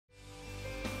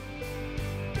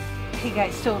Hey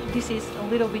guys, so this is a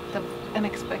little bit of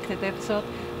unexpected episode.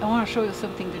 I want to show you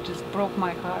something that just broke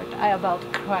my heart. I about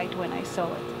cried when I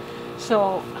saw it.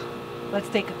 So let's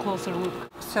take a closer look.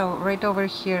 So right over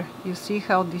here, you see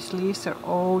how these leaves are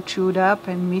all chewed up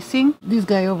and missing? This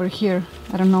guy over here,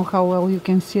 I don't know how well you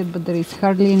can see it, but there is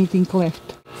hardly anything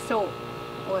left. So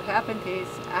what happened is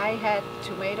I had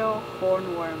tomato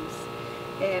hornworms.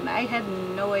 And I had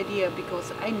no idea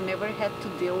because I never had to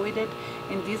deal with it,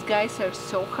 and these guys are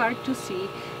so hard to see,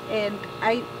 and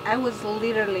I was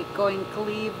literally going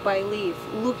leaf by leaf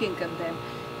looking at them,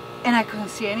 and I couldn't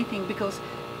see anything because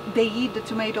they eat the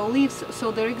tomato leaves, so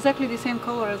they're exactly the same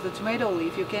color as the tomato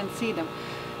leaf. You can't see them.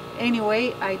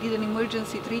 Anyway, I did an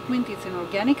emergency treatment. It's an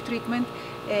organic treatment,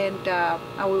 and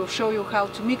I will show you how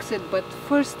to mix it, but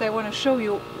first I want to show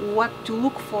you what to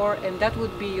look for, and that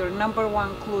would be your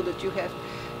 #1 clue that you have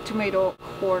tomato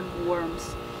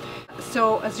hornworms.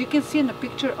 So as you can see in the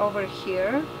picture over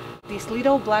here, these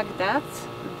little black dots,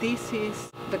 this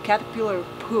is the caterpillar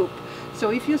poop. So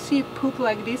if you see poop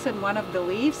like this on one of the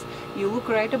leaves, you look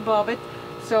right above it.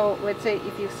 So let's say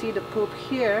if you see the poop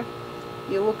here,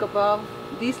 you look above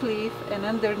this leaf and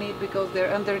underneath, because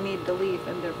they're underneath the leaf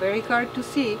and they're very hard to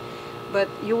see, but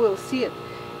you will see it.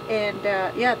 And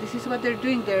yeah, this is what they're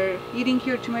doing. They're eating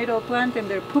your tomato plant and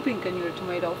they're pooping on your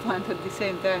tomato plant at the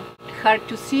same time. Hard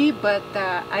to see, but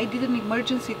I did an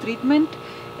emergency treatment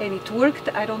and it worked.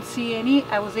 I don't see any.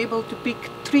 I was able to pick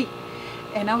 3.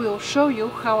 And I will show you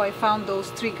how I found those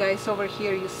 3 guys over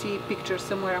here. You see pictures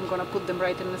somewhere. I'm gonna put them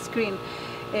right on the screen.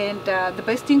 And the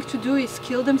best thing to do is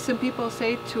kill them. Some people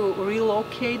say to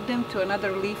relocate them to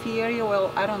another leafy area.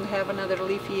 Well, I don't have another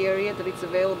leafy area that is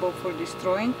available for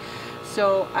destroying,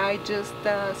 so I just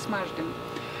smashed them.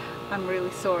 I'm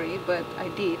really sorry, but I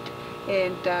did.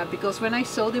 And because when I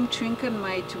saw them chewing on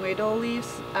my tomato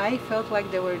leaves, I felt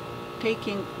like they were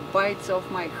taking bites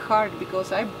of my heart,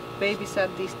 because I babysat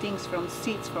these things from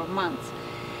seeds for months.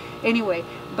 Anyway,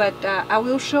 but I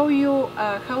will show you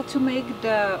how to make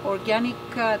the organic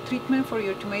treatment for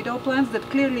your tomato plants. That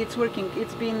clearly it's working.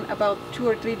 It's been about 2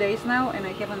 or 3 days now and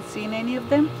I haven't seen any of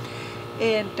them.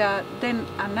 And then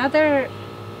another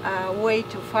way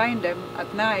to find them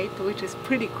at night, which is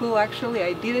pretty cool actually.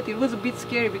 I did it. It was a bit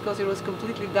scary because it was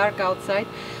completely dark outside,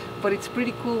 but it's a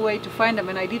pretty cool way to find them,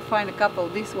 and I did find a couple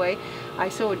this way. I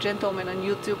saw a gentleman on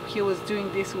YouTube. He was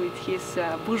doing this with his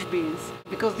bush beans,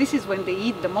 because this is when they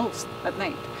eat the most at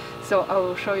night. So I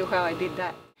will show you how I did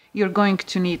that. You're going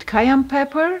to need cayenne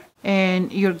pepper,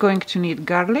 and you're going to need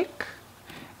garlic,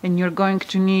 and you're going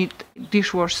to need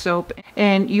dishwash soap,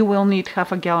 and you will need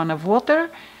half a gallon of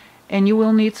water, and you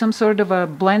will need some sort of a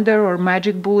blender or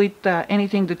magic bullet,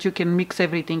 anything that you can mix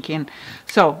everything in.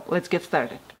 So let's get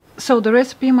started. So the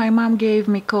recipe my mom gave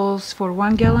me calls for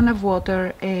 1 gallon of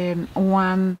water and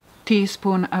 1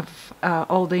 teaspoon of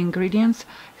all the ingredients.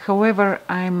 However,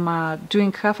 I'm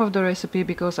doing half of the recipe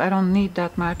because I don't need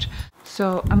that much.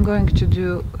 So I'm going to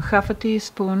do half a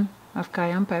teaspoon of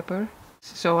cayenne pepper.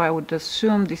 So I would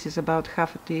assume this is about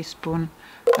half a teaspoon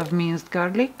of minced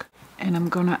garlic. And I'm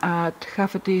gonna add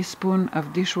half a teaspoon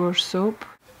of dishwash soap.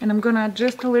 And I'm gonna add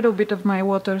just a little bit of my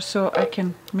water so I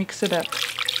can mix it up.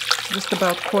 Just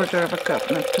about 1/4 of a cup,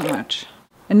 not too much.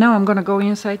 And now I'm gonna go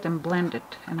inside and blend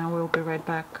it, and I will be right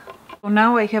back. So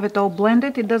now I have it all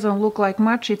blended. It doesn't look like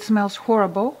much. It smells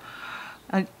horrible.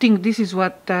 I think this is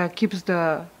what keeps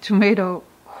the tomato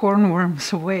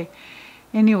hornworms away.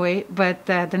 Anyway, but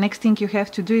the next thing you have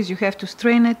to do is you have to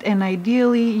strain it, and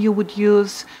ideally you would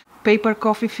use paper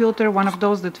coffee filter, one of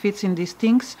those that fits in these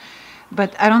things.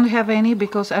 But I don't have any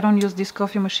because I don't use this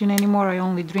coffee machine anymore. I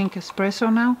only drink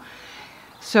espresso now.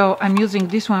 So I'm using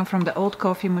this one from the old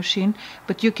coffee machine,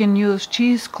 but you can use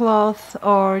cheesecloth,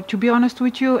 or to be honest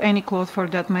with you, any cloth for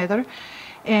that matter.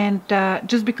 And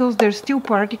just because there's still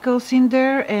particles in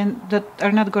there and that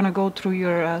are not gonna go through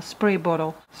your spray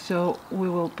bottle. So we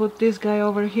will put this guy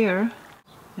over here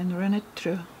and run it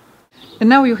through. And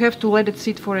now you have to let it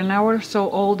sit for an hour so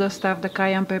all the stuff, the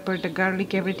cayenne pepper, the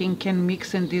garlic, everything can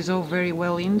mix and dissolve very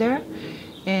well in there.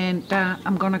 And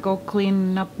I'm gonna go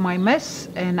clean up my mess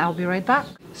and I'll be right back.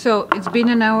 So it's been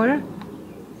an hour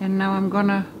and now I'm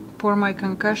gonna pour my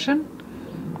concussion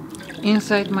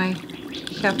inside my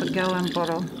half a gallon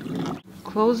bottle.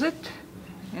 Close it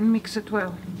and mix it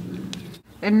well.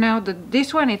 And now that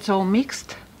this one it's all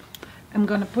mixed, I'm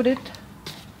gonna put it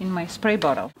in my spray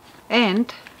bottle.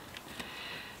 And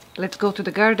let's go to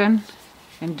the garden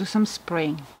and do some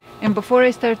spraying. And before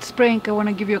I start spraying, I want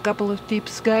to give you a couple of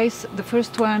tips, guys. The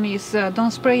first one is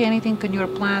don't spray anything on your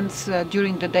plants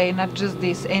during the day, not just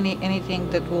this, anything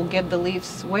that will get the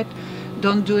leaves wet.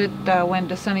 Don't do it when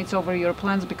the sun is over your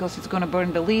plants because it's gonna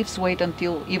burn the leaves. Wait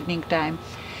until evening time.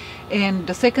 And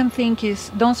the second thing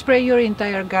is, don't spray your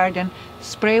entire garden.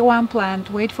 Spray one plant,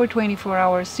 wait for 24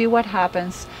 hours, see what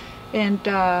happens, and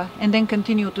then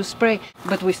continue to spray.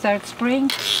 But we start spraying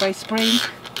by spraying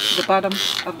the bottom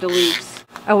of the leaves.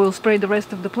 I will spray the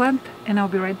rest of the plant and I'll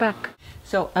be right back.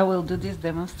 So I will do this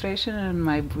demonstration on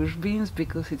my bush beans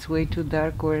because it's way too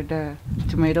dark where the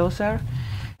tomatoes are.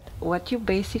 What you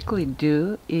basically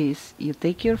do is you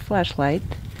take your flashlight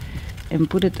and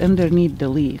put it underneath the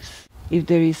leaves. If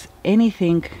there is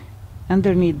anything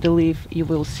underneath the leaf, you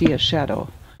will see a shadow.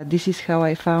 This is how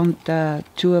I found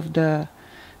two of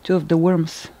the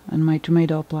worms on my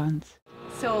tomato plants.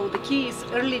 So the key is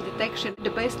early detection. The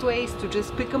best way is to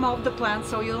just pick them off the plant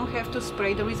so you don't have to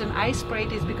spray. The reason I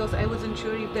sprayed is because I wasn't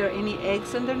sure if there are any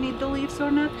eggs underneath the leaves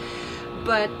or not.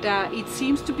 But it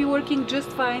seems to be working just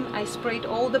fine. I sprayed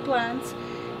all the plants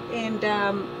and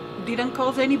didn't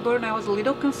cause any burn. I was a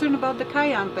little concerned about the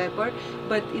cayenne pepper,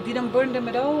 but it didn't burn them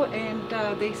at all,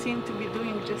 and they seem to be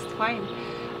doing just fine.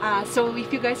 So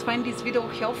if you guys find this video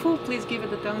helpful, please give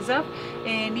it a thumbs up,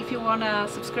 and if you wanna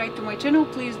subscribe to my channel,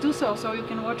 please do so you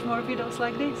can watch more videos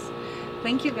like this.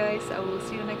 Thank you guys. I will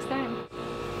see you next time.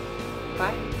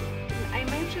 Bye. I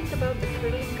mentioned about the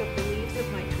curling of the leaves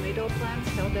of my tomato plants,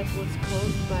 how that was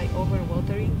caused by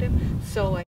overwatering them. So